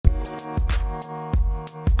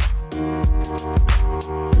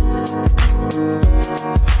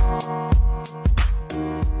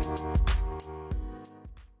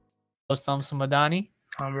host Madani,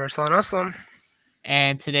 I'm Ruslan.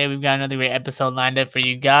 and today we've got another great episode lined up for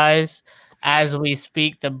you guys. As we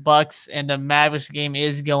speak, the Bucks and the Mavericks game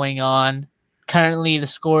is going on. Currently, the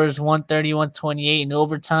score is 130-128 in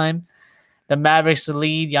overtime. The Mavericks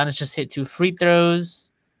lead. Giannis just hit 2 free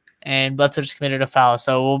throws, and Bledsoe just committed a foul.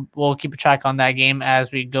 So we'll keep a track on that game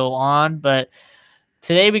as we go on. But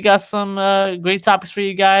today we got some great topics for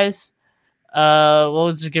you guys.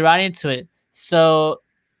 We'll just get right into it. So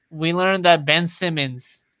we learned that Ben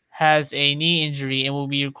Simmons has a knee injury and will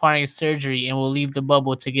be requiring surgery and will leave the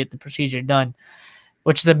bubble to get the procedure done,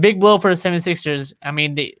 which is a big blow for the 76ers. I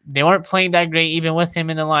mean, they weren't playing that great even with him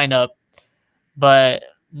in the lineup, but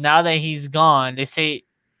now that he's gone, they say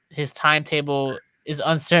his timetable is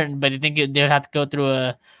uncertain, but they think they would have to go through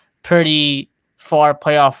a pretty far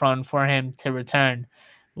playoff run for him to return,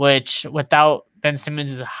 which without Ben Simmons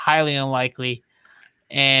is highly unlikely,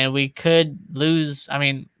 and we could lose. I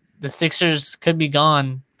mean, the Sixers could be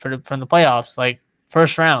gone from the playoffs, like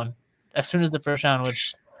first round, as soon as the first round,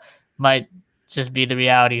 which might just be the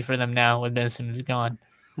reality for them now with Ben Simmons gone.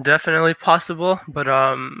 Definitely possible, but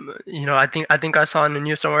I think I saw in the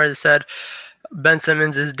news somewhere that said Ben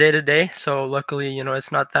Simmons is day to day, so luckily,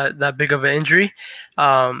 it's not that big of an injury.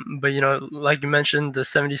 But like you mentioned, the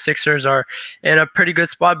 76ers are in a pretty good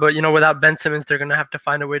spot, but without Ben Simmons, they're gonna have to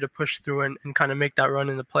find a way to push through and kind of make that run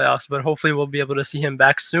in the playoffs. But hopefully we'll be able to see him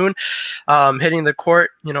back soon. Hitting the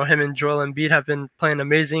court, him and Joel Embiid have been playing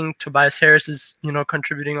amazing. Tobias Harris is,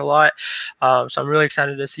 contributing a lot. So I'm really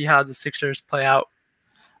excited to see how the Sixers play out.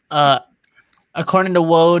 According to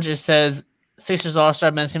Woj, it says Sixers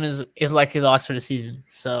All-Star Ben Simmons is likely lost for the season.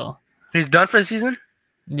 So he's done for the season?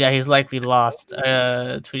 Yeah, he's likely lost.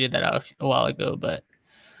 Tweeted that out a while ago, but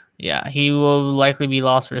yeah, he will likely be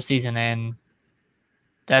lost for the season, and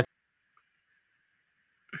that's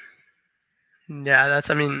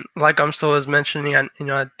I mean, like Umsel was mentioning,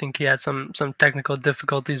 I think he had some technical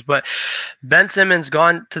difficulties, but Ben Simmons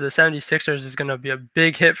gone to the 76ers is going to be a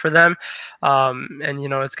big hit for them. And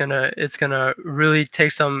it's going to really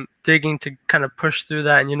take some digging to kind of push through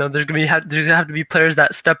that. And there's going to have to be players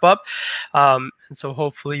that step up. And so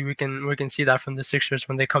hopefully we can see that from the Sixers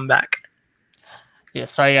when they come back. Yeah,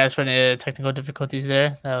 sorry guys for the technical difficulties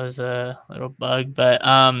there. That was a little bug, but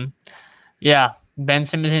yeah, Ben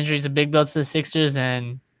Simmons' injury is a big blow to the Sixers,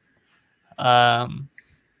 and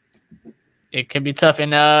it could be tough.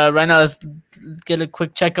 And right now, let's get a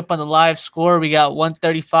quick checkup on the live score. We got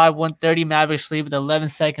 135-130 Mavericks lead with 11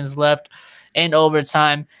 seconds left in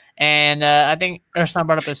overtime. And I think Ersan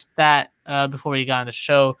brought up a stat before we got on the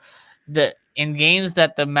show. In games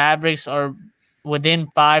that the Mavericks are within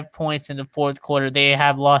 5 points in the fourth quarter, they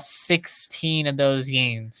have lost 16 of those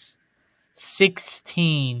games.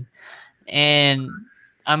 16. And,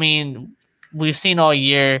 I mean, we've seen all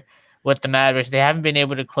year with the Mavericks, they haven't been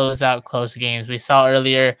able to close out close games. We saw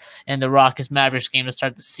earlier in the Rockets-Mavericks game to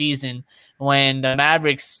start the season when the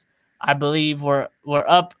Mavericks, I believe, were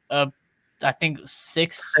up, I think,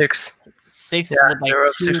 six yeah, with like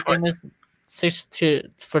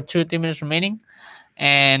 2 or 3 minutes remaining.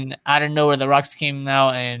 And out of nowhere, the Rockets came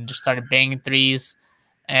out and just started banging threes.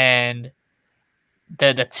 And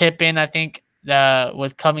the tip in, I think,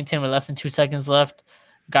 with Covington with less than 2 seconds left,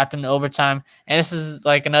 got them to overtime. And this is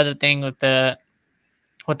like another thing with the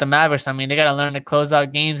Mavericks. I mean, they got to learn to close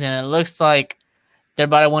out games, and it looks like they're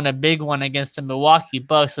about to win a big one against the Milwaukee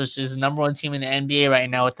Bucks, which is the number 1 team in the NBA right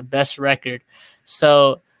now with the best record.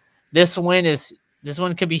 So this win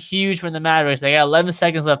could be huge for the Mavericks. They got 11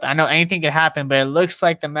 seconds left. I know anything could happen, but it looks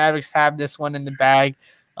like the Mavericks have this one in the bag.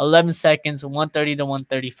 11 seconds,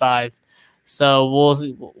 130-135. So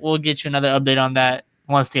we'll get you another update on that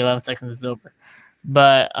once the 11 seconds is over.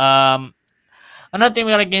 But another thing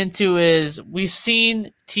we got to get into is we've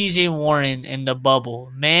seen TJ Warren in the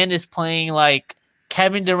bubble. Man is playing like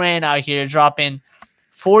Kevin Durant out here, dropping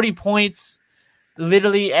 40 points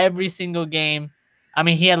literally every single game. I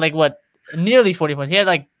mean, he had like nearly 40 points. He had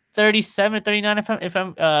like 37, 39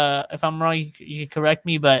 if I'm wrong, you can correct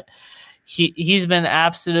me, but he's been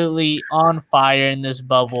absolutely on fire in this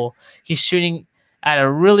bubble. He's shooting at a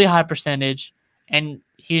really high percentage, and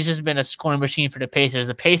he's just been a scoring machine for the Pacers.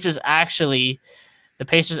 The Pacers actually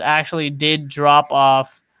did drop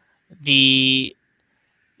off the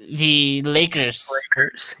Lakers.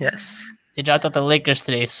 Yes. They dropped off the Lakers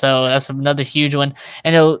today, so that's another huge one.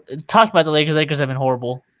 And they'll talk about the Lakers. Lakers have been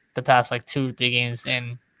horrible the past like 2 or 3 games,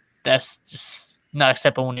 and that's just not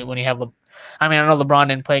acceptable when you have I mean, I know LeBron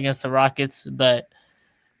didn't play against the Rockets, but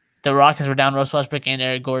the Rockets were down Russell Westbrook and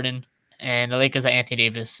Eric Gordon, and the Lakers had Anthony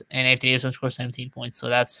Davis, and Anthony Davis scored 17 points, so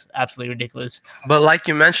that's absolutely ridiculous. But like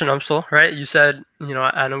you mentioned, Umsel, right? You said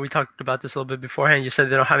I know we talked about this a little bit beforehand. You said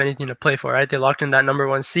they don't have anything to play for, right? They locked in that number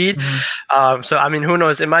 1 seed. So, I mean, who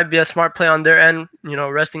knows? It might be a smart play on their end,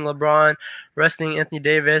 resting LeBron, resting Anthony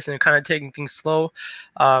Davis, and kind of taking things slow.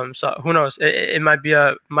 So who knows? It might be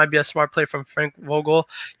a smart play from Frank Vogel.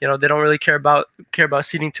 They don't really care about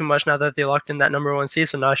seeding too much now that they locked in that number 1 seed.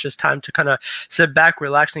 So now it's just time to kind of sit back,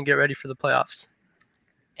 relax, and get ready for the playoffs.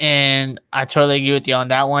 And I totally agree with you on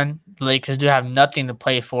that one. The Lakers do have nothing to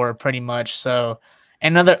play for pretty much. So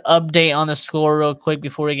another update on the score real quick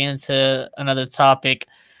before we get into another topic.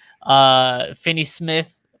 Finney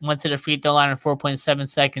Smith went to the free throw line with 4.7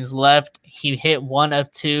 seconds left. He hit 1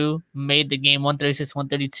 of 2, made the game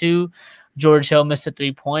 136-132. George Hill missed a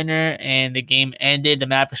 3-pointer, and the game ended. The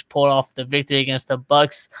Mavericks pulled off the victory against the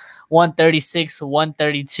Bucks,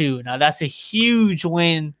 136-132. Now, that's a huge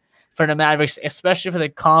win for the Mavericks, especially for the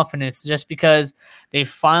confidence, just because they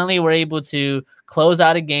finally were able to close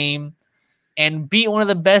out a game and beat one of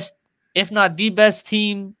the best, if not the best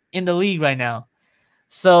team in the league right now.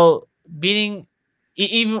 So beating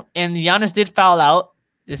even, and Giannis did foul out.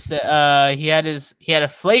 This he had a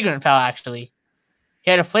flagrant foul actually. He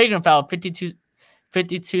had a flagrant foul 52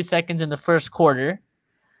 seconds in the first quarter,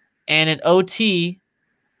 and in OT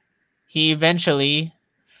he eventually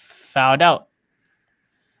fouled out.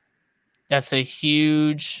 That's a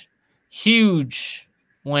huge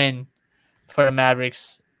win for the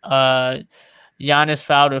Mavericks. Giannis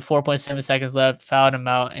fouled with 4.7 seconds left, fouled him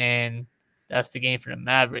out, and that's the game for the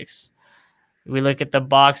Mavericks. We look at the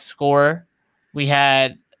box score. We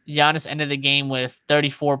had Giannis ended the game with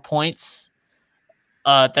 34 points,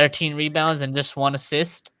 13 rebounds, and just 1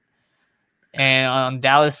 assist. And on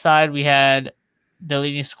Dallas side, we had the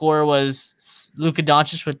leading scorer was Luka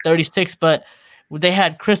Doncic with 36, but they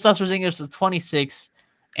had Kristaps Porzingis with 26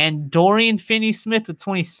 and Dorian Finney-Smith with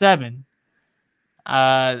 27.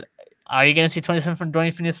 Are you going to see 27 from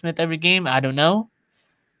Dorian Finney-Smith every game? I don't know.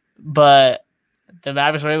 But the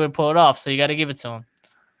Mavericks were able to pull it off, so you got to give it to them.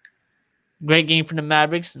 Great game for the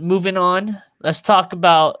Mavericks. Moving on, let's talk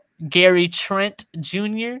about Gary Trent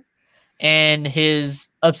Jr. and his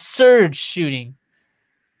absurd shooting.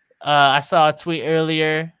 I saw a tweet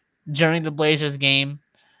earlier during the Blazers game.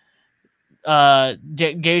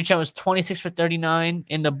 Gary Trent was 26 for 39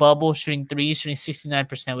 in the bubble, shooting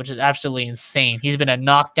 69%, which is absolutely insane. He's been a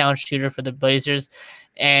knockdown shooter for the Blazers,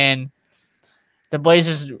 and the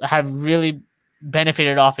Blazers have really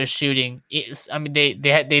benefited off his shooting. They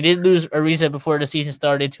did lose Ariza before the season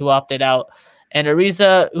started, who opted out, and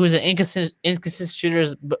Ariza, who's an inconsistent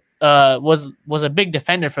shooter, was a big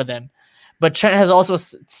defender for them. But Trent has also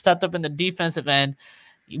stepped up in the defensive end.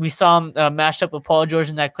 We saw him matched up with Paul George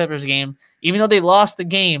in that Clippers game. Even though they lost the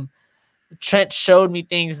game, Trent showed me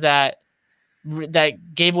things that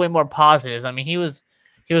gave away more positives. I mean, he was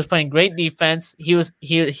playing great defense.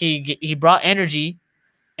 He brought energy,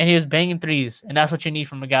 and he was banging threes, and that's what you need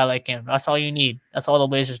from a guy like him. That's all you need. That's all the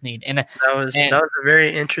Blazers need. And that was a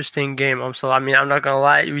very interesting game. I mean, I'm not gonna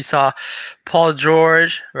lie. We saw Paul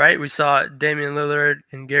George, right? We saw Damian Lillard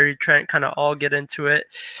and Gary Trent kind of all get into it.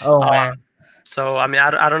 Oh man. So, I mean,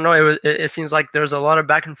 I don't know. It seems like there's a lot of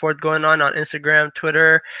back and forth going on Instagram,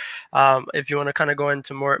 Twitter. If you want to kind of go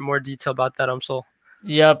into more detail about that,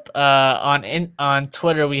 Yep. On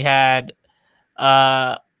Twitter we had,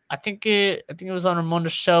 I think it was on Ramona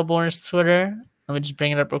Shelbourne's Twitter. Let me just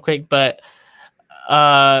bring it up real quick. But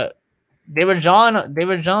they were drawing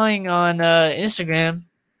on Instagram,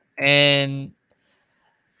 and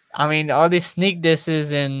I mean all these sneak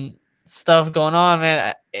disses and stuff going on,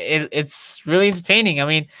 man. It's really entertaining. I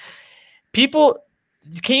mean, people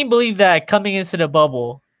can't believe that coming into the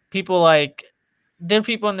bubble, there are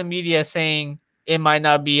people in the media saying it might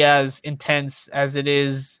not be as intense as it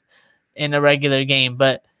is in a regular game.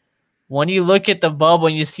 But when you look at the bubble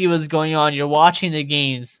and you see what's going on, you're watching the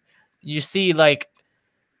games, you see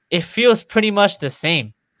it feels pretty much the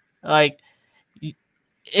same.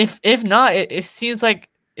 If not, it seems like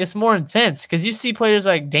it's more intense because you see players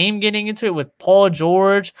like Dame getting into it with Paul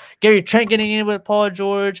George, Gary Trent getting in with Paul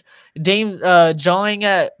George, Dame jawing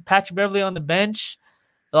at Patrick Beverley on the bench.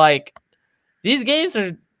 These games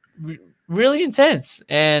are really intense,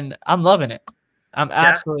 and I'm loving it. I'm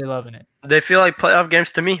absolutely loving it. They feel like playoff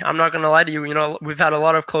games to me. I'm not going to lie to you. We've had a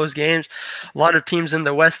lot of close games, a lot of teams in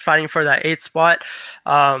the West fighting for that 8th spot.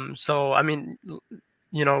 So, I mean,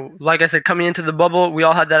 like I said, coming into the bubble, we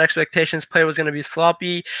all had that expectations. Play was going to be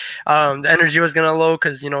sloppy. The energy was going to low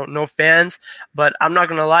because, no fans. But I'm not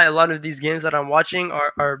going to lie. A lot of these games that I'm watching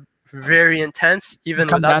are very intense, even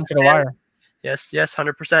come down to the wire. Yes,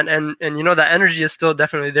 100%. And you know that energy is still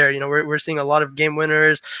definitely there. You know, we're seeing a lot of game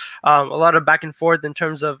winners, a lot of back and forth in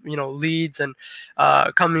terms of leads and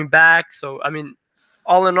coming back. So I mean,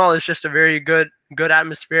 all in all, it's just a very good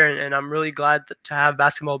atmosphere, and I'm really glad to have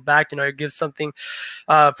basketball back. You know, it gives something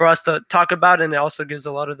for us to talk about, and it also gives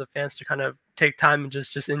a lot of the fans to kind of take time and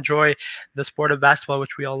just enjoy the sport of basketball,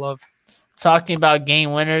 which we all love. Talking about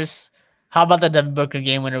game winners, how about the Devin Booker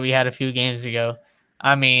game winner we had a few games ago?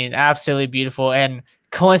 I mean, absolutely beautiful, and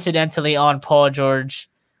coincidentally on Paul George,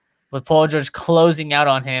 with Paul George closing out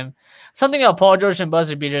on him. Something about Paul George and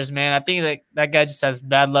buzzer beaters, man. I think that guy just has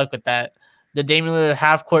bad luck with that. The Damian Lillard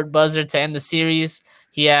half court buzzer to end the series.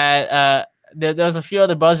 He had there was a few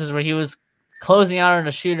other buzzers where he was closing out on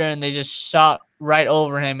a shooter and they just shot right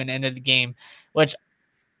over him and ended the game. Which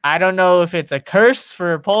I don't know if it's a curse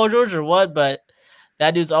for Paul George or what, but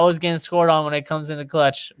that dude's always getting scored on when it comes in the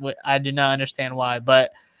clutch. I do not understand why.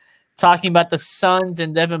 But talking about the Suns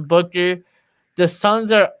and Devin Booker, the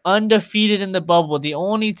Suns are undefeated in the bubble. The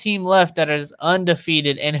only team left that is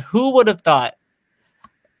undefeated. And who would have thought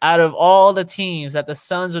out of all the teams that the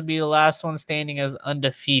Suns would be the last one standing as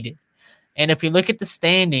undefeated? And if you look at the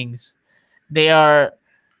standings, they are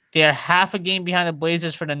half a game behind the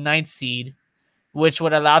Blazers for the 9th seed, which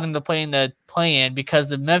would allow them to play in the play-in because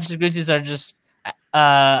the Memphis Grizzlies are just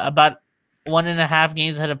about 1.5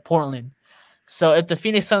 games ahead of Portland. So if the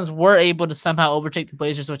Phoenix Suns were able to somehow overtake the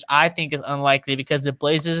Blazers, which I think is unlikely because the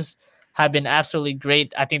Blazers have been absolutely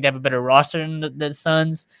great. I think they have a better roster than the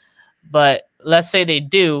Suns. But let's say they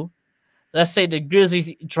do. Let's say the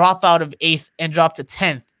Grizzlies drop out of 8th and drop to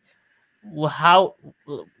 10th. How,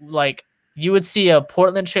 like, you would see a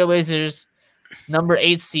Portland Trailblazers number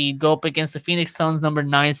 8 seed go up against the Phoenix Suns number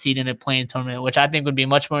 9 seed in a play-in tournament, which I think would be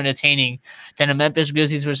much more entertaining than a Memphis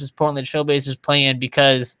Grizzlies versus Portland Trailblazers play-in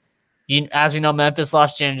because, as we know, Memphis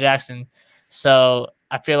lost Jaren Jackson. So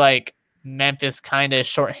I feel like Memphis kind of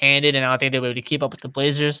shorthanded, and I don't think they'll be able to keep up with the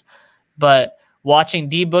Blazers. But watching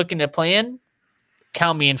D-Book in the play-in,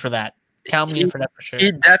 count me in for that. Count me in for that for sure.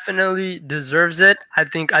 He definitely deserves it. I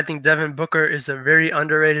think Devin Booker is a very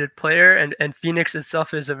underrated player, and Phoenix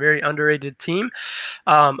itself is a very underrated team.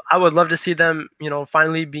 I would love to see them,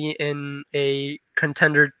 finally be in a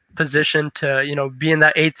contender position to, be in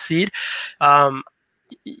that 8th seed.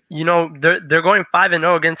 They're going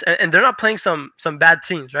 5-0 against, and they're not playing some bad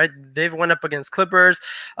teams, right? They've went up against Clippers.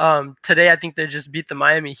 Today I think they just beat the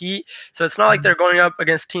Miami Heat. So it's not like they're going up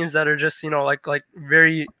against teams that are just like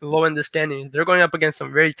very low in the standings. They're going up against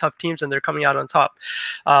some very tough teams, and they're coming out on top.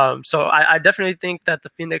 So I definitely think that the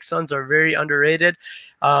Phoenix Suns are very underrated.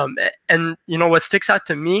 And what sticks out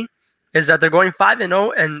to me is that they're going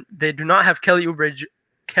 5-0, and they do not have Kelly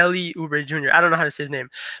Oubre Jr. I don't know how to say his name,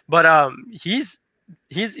 but he's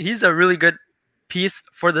a really good piece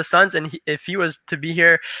for the Suns, and if he was to be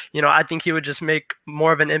here, I think he would just make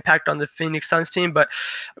more of an impact on the Phoenix Suns team. But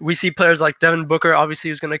we see players like Devin Booker, obviously,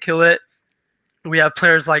 who's going to kill it. We have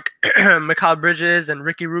players like Mikal Bridges and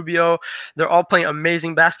Ricky Rubio. They're all playing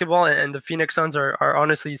amazing basketball, and the Phoenix Suns are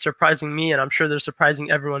honestly surprising me, and I'm sure they're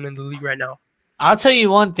surprising everyone in the league right now. I'll tell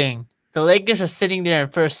you one thing. The Lakers are sitting there in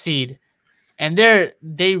first seed, and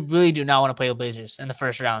they really do not want to play the Blazers in the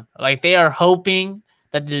first round. Like, they are hoping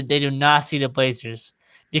that they do not see the Blazers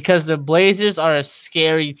because the Blazers are a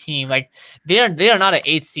scary team. Like, they are not an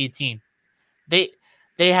 8th seed team. They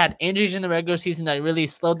had injuries in the regular season that really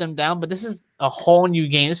slowed them down, but this is a whole new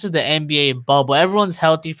game. This is the NBA bubble. Everyone's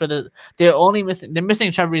healthy they're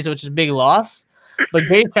missing Trevor Ariza, which is a big loss, but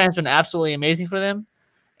Gary Trent's been absolutely amazing for them.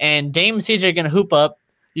 And Dame and CJ are going to hoop up.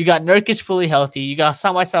 You got Nurkic fully healthy. You got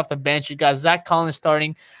Sam Whiteside off the bench. You got Zach Collins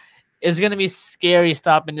starting. It's going to be scary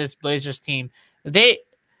stopping this Blazers team.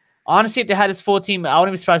 Honestly, if they had this full team, I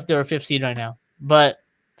wouldn't be surprised if they were 5th seed right now. But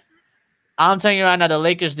I'm telling you right now, the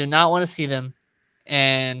Lakers do not want to see them.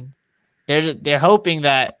 And they're hoping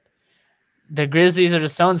that the Grizzlies or the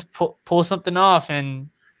Suns pull something off and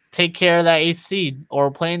take care of that 8th seed or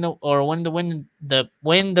win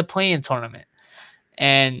the play-in tournament.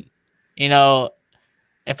 And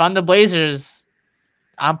if I'm the Blazers,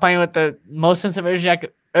 I'm playing with the most sense of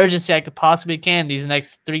urgency I could possibly can these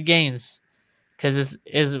next 3 games, because this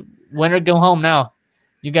is win or go home now.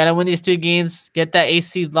 You got to win these 3 games, get that 8th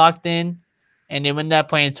seed locked in, and they win that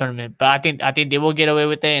play-in tournament. But I think they will get away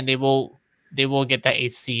with it, and they will get that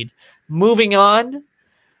 8th seed. Moving on,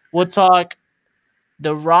 we'll talk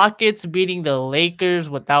the Rockets beating the Lakers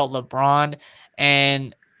without LeBron.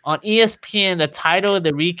 And on ESPN, the title of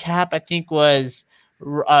the recap, I think, was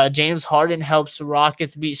James Harden helps the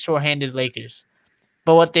Rockets beat shorthanded Lakers.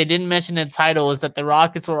 But what they didn't mention in the title is that the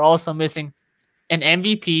Rockets were also missing an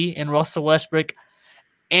MVP in Russell Westbrook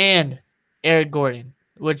and Eric Gordon,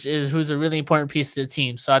 who's a really important piece to the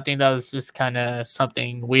team. So I think that was just kind of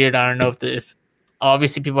something weird. I don't know if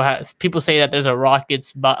obviously people say that there's a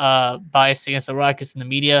Rockets bias against the Rockets in the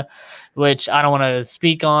media, which I don't want to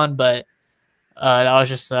speak on, but that was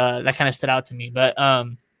just that kind of stood out to me. But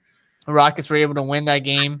the Rockets were able to win that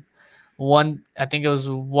game. I think it was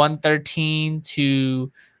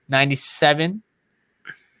 113-97.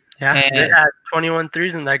 Yeah, and they had 21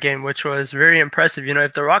 threes in that game, which was very impressive. You know,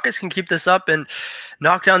 if the Rockets can keep this up and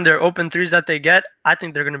knock down their open threes that they get, I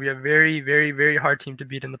think they're going to be a very, very, very hard team to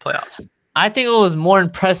beat in the playoffs. I think it was more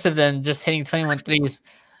impressive than just hitting 21 threes.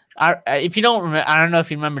 If you don't remember, I don't know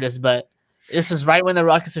if you remember this, but this was right when the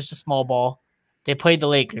Rockets switched to small ball. They played the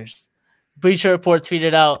Lakers. Bleacher Report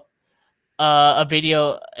tweeted out a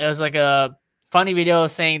video. It was like a funny video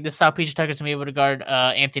saying this is how PJ Tucker's gonna be able to guard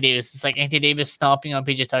Anthony Davis. It's like Anthony Davis stomping on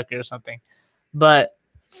PJ Tucker or something. But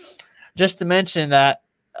just to mention that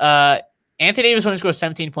Anthony Davis only scored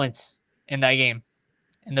 17 points in that game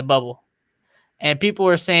in the bubble. And people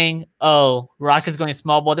were saying, oh, Rockets going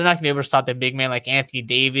small ball. They're not going to be able to stop their big man like Anthony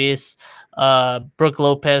Davis, Brook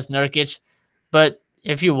Lopez, Nurkic. But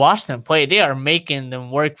if you watch them play, they are making them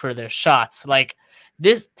work for their shots. Like,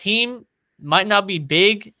 this team might not be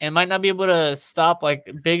big and might not be able to stop, like,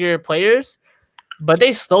 bigger players, but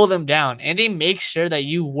they slow them down. And they make sure that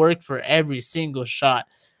you work for every single shot.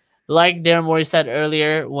 Like Darren Morey said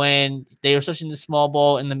earlier when they were switching to small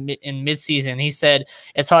ball in midseason, he said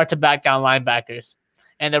it's hard to back down linebackers.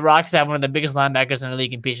 And the Rockets have one of the biggest linebackers in the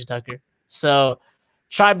league in PJ Tucker. So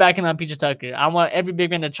try backing on PJ Tucker. I want every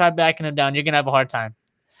big man to try backing him down. You're going to have a hard time.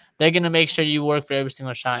 They're going to make sure you work for every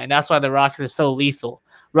single shot. And that's why the Rockets are so lethal.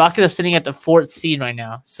 Rockets are sitting at the 4th seed right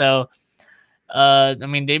now. So, I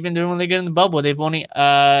mean, they've been doing really good in the bubble. They've only,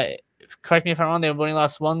 correct me if I'm wrong, they've only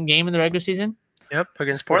lost one game in the regular season. Yep,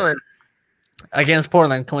 against Portland. Against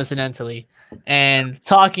Portland, coincidentally. And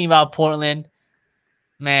talking about Portland,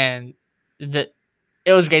 man, it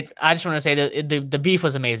was great. I just want to say that the beef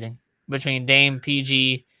was amazing between Dame,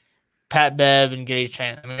 PG, Pat Bev, and Gary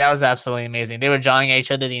Trent. I mean, that was absolutely amazing. They were jawing at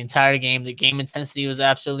each other the entire game. The game intensity was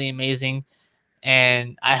absolutely amazing.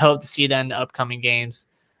 And I hope to see that in the upcoming games.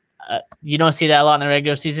 You don't see that a lot in the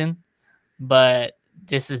regular season, but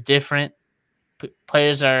this is different.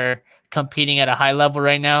 Players are competing at a high level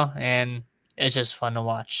right now, and it's just fun to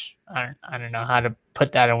watch. I don't know how to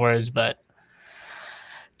put that in words, but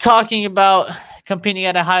talking about competing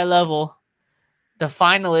at a high level, the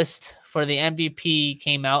finalist for the MVP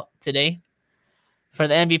came out today. For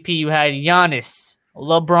the MVP, you had Giannis,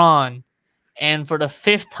 LeBron, and for the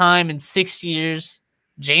 5th time in 6 years,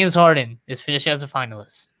 James Harden is finishing as a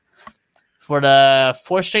finalist. For the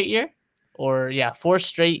 4th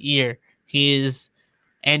straight year, he is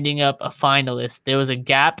ending up a finalist. There was a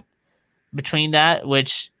gap between that,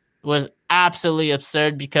 which was absolutely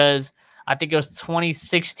absurd because I think it was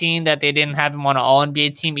 2016 that they didn't have him on an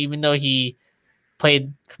All-NBA team, even though he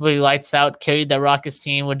played completely lights out, carried the Rockets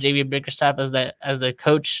team with JB Bickerstaff as the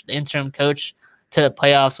coach, the interim coach, to the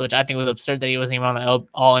playoffs, which I think was absurd that he wasn't even on the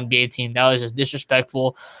All-NBA team. That was just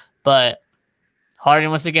disrespectful. But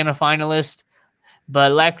Harden once again a finalist,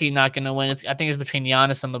 but likely not going to win. I think it's between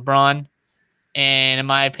Giannis and LeBron. And in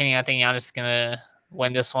my opinion, I think Giannis is going to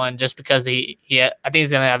win this one just because I think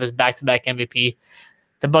he's going to have his back-to-back MVP.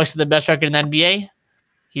 The Bucks are the best record in the NBA.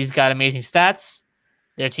 He's got amazing stats.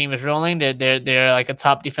 Their team is rolling. They're like a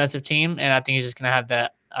top defensive team, and I think he's just going to have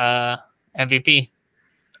that MVP.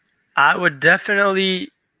 I would definitely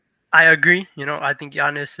 – I agree. You know, I think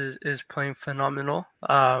Giannis is playing phenomenal.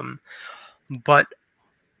 But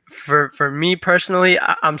for me personally,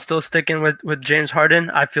 I'm still sticking with James Harden.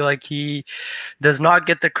 I feel like he does not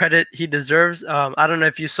get the credit he deserves. I don't know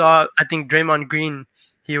if you saw, I think Draymond Green,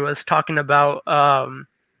 he was talking about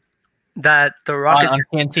that the Rockets on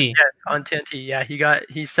TNT. Yes, on TNT. Yeah,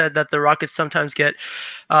 he said that the Rockets sometimes get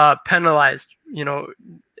penalized. You know,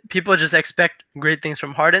 people just expect great things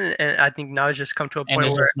from Harden, and I think now it's just come to a point where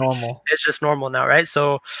it's just normal now, right?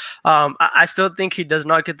 So I still think he does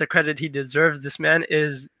not get the credit he deserves. This man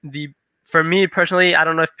is for me personally, I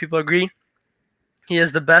don't know if people agree, he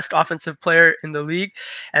is the best offensive player in the league,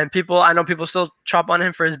 and I know people still chop on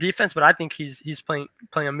him for his defense, but I think he's playing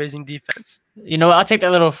amazing defense. You know, I'll take that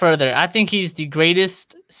a little further. I think he's the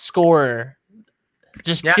greatest scorer,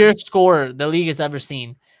 pure scorer the league has ever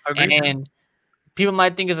seen. And people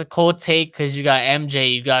might think it's a cold take because you got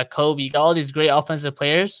MJ, you got Kobe, you got all these great offensive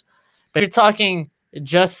players. But if you're talking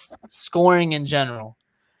just scoring in general,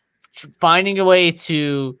 finding a way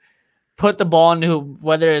to put the ball into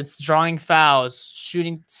whether it's drawing fouls,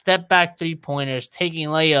 shooting step back 3-pointers, taking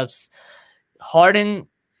layups, Harden,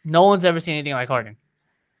 no one's ever seen anything like Harden.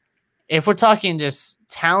 if we're talking just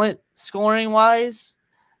talent scoring wise,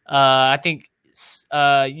 I think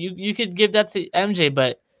you could give that to MJ,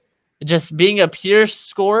 but just being a pure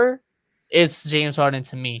scorer, it's James Harden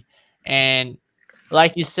to me. And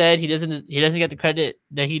like you said, he doesn't get the credit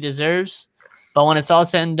that he deserves. But when it's all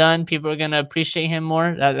said and done, people are gonna appreciate him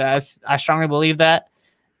more. I strongly believe that,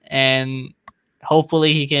 and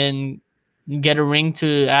hopefully he can get a ring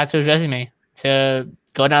to add to his resume to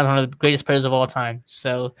go down as one of the greatest players of all time.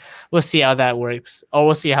 So we'll see how that works, or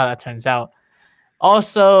we'll see how that turns out.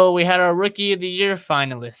 Also, we had our Rookie of the Year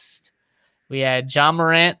finalist. We had Ja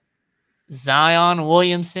Morant, Zion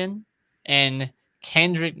Williamson, and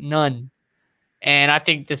Kendrick Nunn. And I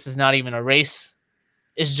think this is not even a race.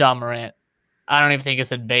 It's Ja Morant. I don't even think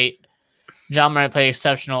it's a debate. Ja Morant played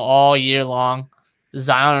exceptional all year long.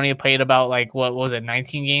 Zion only played about what was it,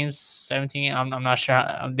 19 games, 17? I'm not sure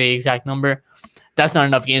the exact number. That's not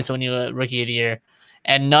enough games to win you a Rookie of the Year.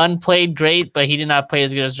 And Nunn played great, but he did not play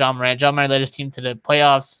as good as Ja Morant. Ja Morant led his team to the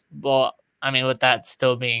playoffs. Well, I mean, with that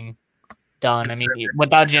still being done, I mean,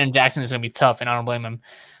 without Jaren Jackson, it's going to be tough, and I don't blame him.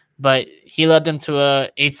 But he led them to a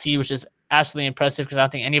 8th seed, which is absolutely impressive because I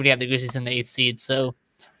don't think anybody had the Grizzlies in the 8th seed. So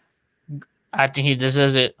I think he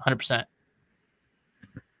deserves it 100%.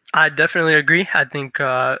 I definitely agree. I think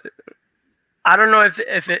I don't know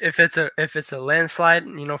if it's a landslide,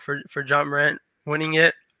 for Ja Morant winning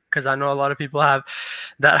it, because I know a lot of people have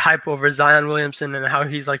that hype over Zion Williamson and how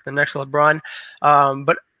he's like the next LeBron.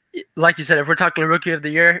 But like you said, if we're talking Rookie of the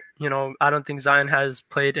Year, I don't think Zion has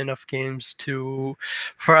played enough games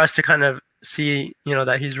for us to kind of see,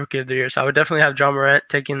 that he's Rookie of the Year. So I would definitely have Ja Morant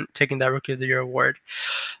taking that Rookie of the Year award.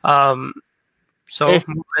 So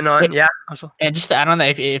moving on, yeah. Also. And just to add on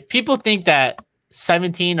that, if people think that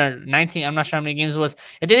 17 or 19, I'm not sure how many games it was,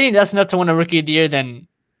 if they think that's enough to win a Rookie of the Year, then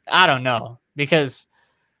I don't know, because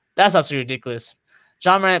that's absolutely ridiculous.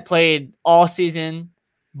 Ja Morant played all season,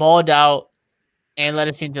 balled out, and led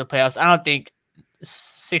his team to the playoffs. I don't think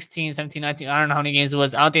 16, 17, 19, I don't know how many games it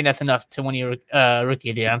was. I don't think that's enough to win your Rookie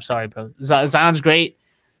of the Year. I'm sorry, bro. Zion's great.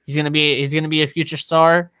 He's gonna be a future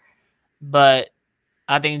star, but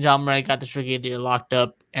I think Ja Morant got this Rookie of the Year locked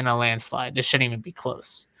up in a landslide. This shouldn't even be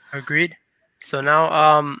close. Agreed. So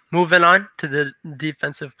now, moving on to the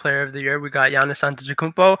Defensive Player of the Year, we got Giannis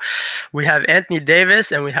Antetokounmpo, we have Anthony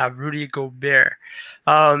Davis, and we have Rudy Gobert.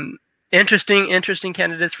 Interesting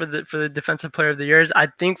candidates for the Defensive Player of the Years. I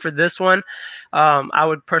think for this one, I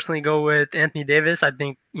would personally go with Anthony Davis. I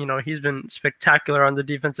think he's been spectacular on the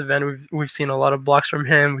defensive end. We've seen a lot of blocks from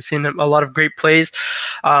him. We've seen a lot of great plays.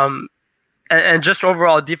 And just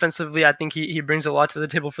overall defensively, I think he brings a lot to the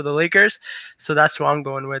table for the Lakers. So that's who I'm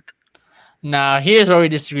going with. Now, here's where we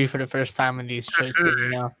disagree for the first time in these choices. You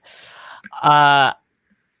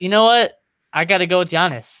know what? I got to go with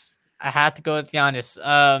Giannis. I have to go with Giannis.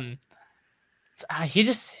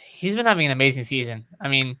 He's been having an amazing season. I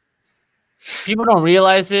mean, people don't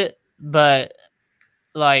realize it, but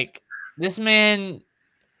this man,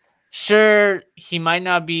 sure, he might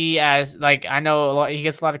not be as I know he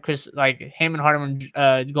gets a lot of him and Harden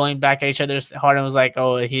going back at each other. Harden was like,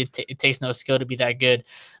 "Oh, it takes no skill to be that good,"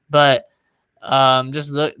 but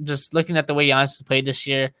just looking at the way Giannis has played this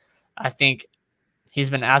year, I think he's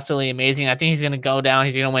been absolutely amazing. I think he's gonna go down.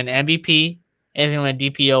 He's gonna win MVP and he's gonna win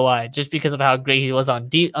DPOI just because of how great he was on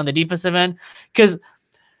the defensive end. Because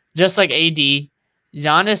just like AD,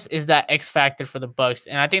 Giannis is that X factor for the Bucks,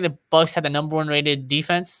 and I think the Bucks had the number 1 rated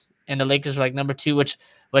defense, and the Lakers were number 2, which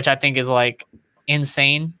I think is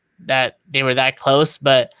insane that they were that close.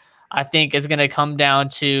 But I think it's gonna come down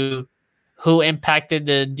to who impacted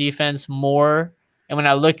the defense more. And when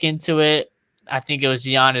I look into it, I think it was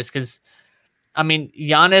Giannis, because I mean,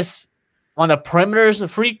 Giannis on the perimeter is a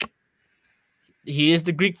freak. He is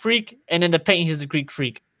the Greek freak, and in the paint, he's the Greek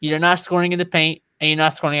freak. You're not scoring in the paint, and you're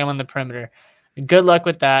not scoring him on the perimeter. Good luck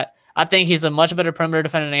with that. I think he's a much better perimeter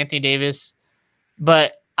defender than Anthony Davis,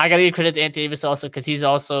 but I got to give credit to Anthony Davis also, because he's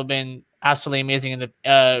also been absolutely amazing in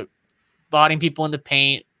the bodying people in the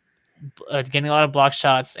paint, getting a lot of block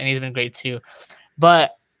shots, and he's been great too.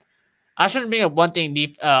 But I shouldn't bring up one thing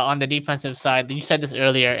deep on the defensive side. You said this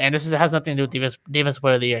earlier, and this has nothing to do with Defensive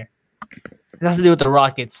Player of the Year. It has to do with the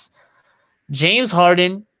Rockets. James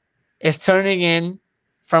Harden is turning in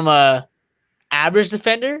from a average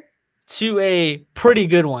defender to a pretty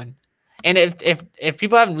good one. And if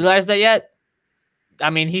people haven't realized that yet, I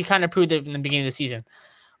mean, he kind of proved it from the beginning of the season.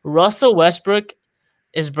 Russell Westbrook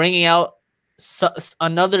is bringing out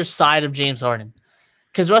another side of James Harden.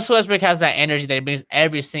 Because Russell Westbrook has that energy that he brings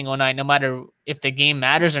every single night, no matter if the game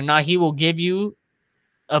matters or not. He will give you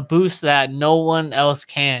a boost that no one else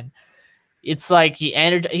can. It's like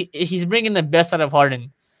he's bringing the best out of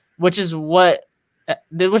Harden. which is why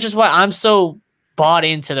I'm so bought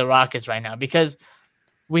into the Rockets right now, because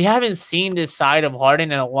we haven't seen this side of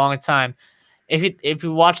Harden in a long time. If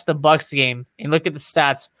you watch the Bucks game and look at the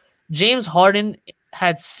stats, James Harden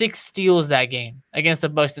had 6 steals that game against the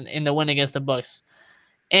Bucks in the win against the Bucks,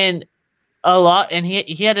 and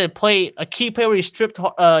he had to play a key play where he stripped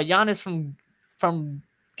Giannis from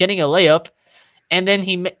getting a layup, and then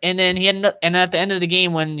he had, and at the end of the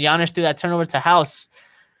game when Giannis threw that turnover to House,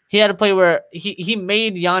 he had a play where he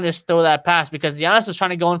made Giannis throw that pass because Giannis was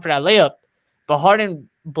trying to go in for that layup, but Harden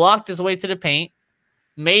blocked his way to the paint,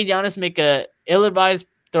 made Giannis make a ill-advised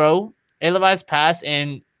pass,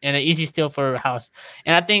 and an easy steal for House.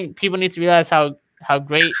 And I think people need to realize how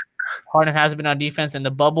great Harden has been on defense in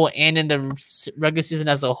the bubble and in the regular season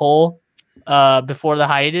as a whole before the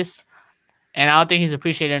hiatus. And I don't think he's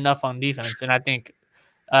appreciated enough on defense. And I think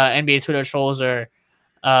NBA Twitter trolls are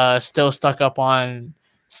still stuck up on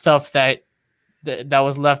stuff that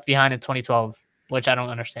was left behind in 2012, which I don't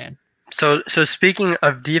understand. So speaking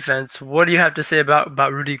of defense, what do you have to say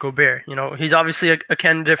about Rudy Gobert? You know, he's obviously a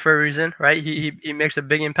candidate for a reason, right? He makes a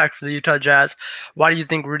big impact for the Utah Jazz. Why do you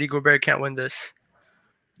think Rudy Gobert can't win this?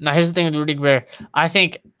 Now, here's the thing with Rudy Gobert. I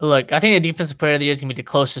think the Defensive Player of the Year is going to be the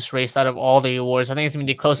closest race out of all the awards. I think it's going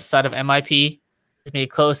to be the closest out of MIP. It's going to be the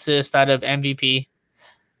closest out of MVP.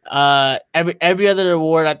 Every other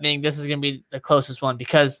award, I think this is going to be the closest one,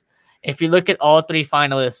 because if you look at all 3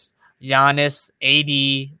 finalists, Giannis,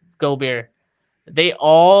 AD, Gobert, they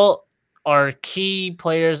all are key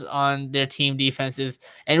players on their team defenses.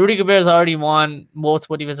 And Rudy Gobert has already won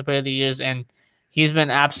multiple Defensive Player of the Years, and he's been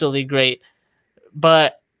absolutely great.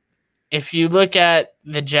 But if you look at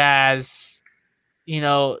the Jazz, you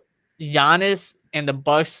know, Giannis and the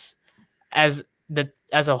Bucks as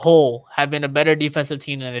a whole have been a better defensive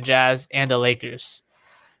team than the Jazz and the Lakers.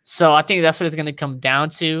 So I think that's what it's going to come down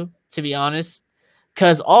to be honest,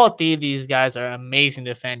 because all 3 of these guys are amazing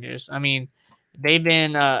defenders. I mean, they've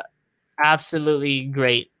been absolutely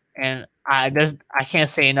great, and I can't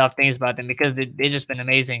say enough things about them because they've just been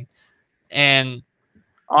amazing. And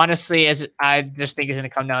honestly, I just think it's going to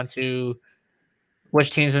come down to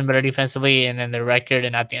which team's been better defensively and then their record,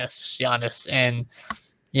 and I think that's just Giannis. And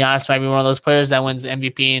Giannis might be one of those players that wins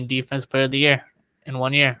MVP and Defensive Player of the Year in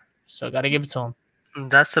 1 year. So got to give it to him.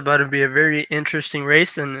 That's about to be a very interesting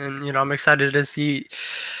race, and you know, I'm excited to see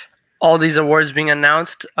all these awards being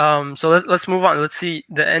announced. So let's move on. Let's see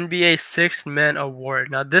the NBA Sixth Man Award.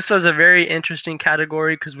 Now, this was a very interesting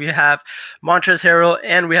category because we have Montrezl Harrell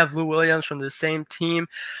and we have Lou Williams from the same team.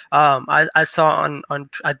 I saw on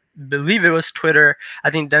I believe it was Twitter, I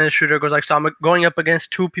think Dennis Schroeder goes like, so I'm going up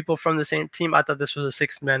against 2 people from the same team. I thought this was a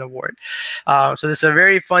Sixth Man Award. So this is a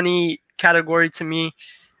very funny category to me.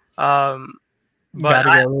 But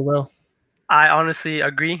I honestly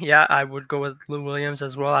agree. Yeah, I would go with Lou Williams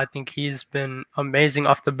as well. I think he's been amazing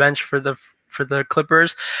off the bench for the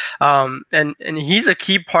Clippers, and he's a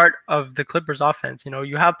key part of the Clippers offense. You know,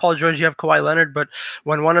 you have Paul George, you have Kawhi Leonard, but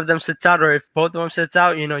when one of them sits out, or if both of them sits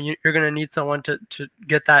out, you know, you're going to need someone to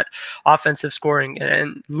get that offensive scoring,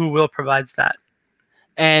 and Lou Will provides that.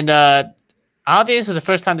 And I don't think this is the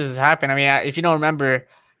first time this has happened. I mean, if you don't remember,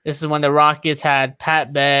 this is when the Rockets had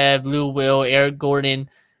Pat Bev, Lou Will, Eric Gordon.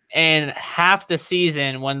 And half the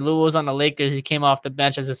season, when Lou was on the Lakers, he came off the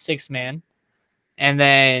bench as a 6th man. And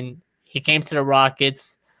then he came to the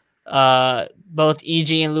Rockets. Both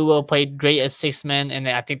EG and Lou Will played great as 6th men. And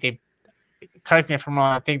I think correct me if I'm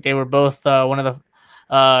wrong, I think they were both one of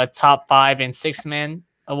the top 5 and 6th man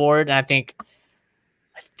award. And I think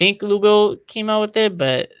Lou Will came out with it,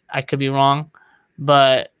 but I could be wrong.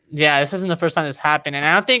 But yeah, this isn't the first time this happened. And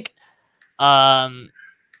I don't think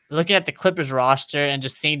looking at the Clippers roster and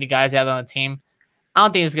just seeing the guys out on the team, I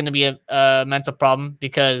don't think it's going to be a mental problem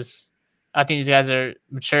because I think these guys are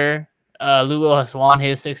mature. Lou Will has won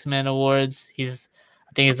his 6th man awards. I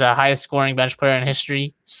think he's the highest scoring bench player in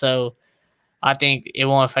history. So I think it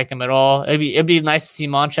won't affect him at all. It'd be nice to see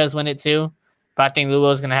Montrez win it too, but I think Lou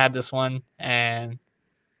Will is going to have this one. And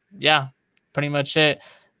yeah, pretty much it.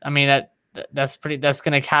 I mean, that's going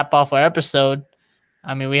to cap off our episode.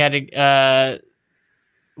 I mean, we had a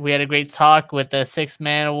great talk with the 6th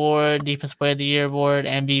man award, Defensive Player of the Year award,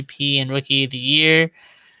 MVP, and Rookie of the Year.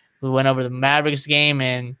 We went over the Mavericks game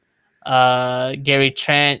and Gary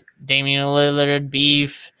Trent, Damian Lillard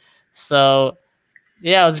beef. So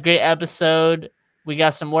yeah, it was a great episode. We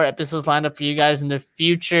got some more episodes lined up for you guys in the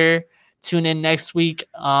future. Tune in next week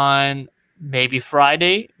on maybe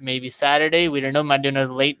Friday, maybe Saturday. We don't know. Might do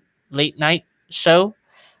another late night show.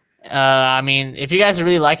 I mean, if you guys are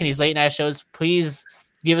really liking these late night shows, please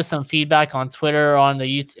give us some feedback on Twitter or on the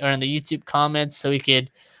YouTube, or in the YouTube comments, so we could,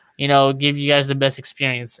 give you guys the best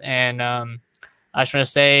experience. And I just want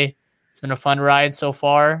to say it's been a fun ride so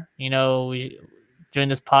far, during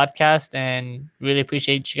this podcast, and really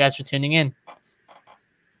appreciate you guys for tuning in.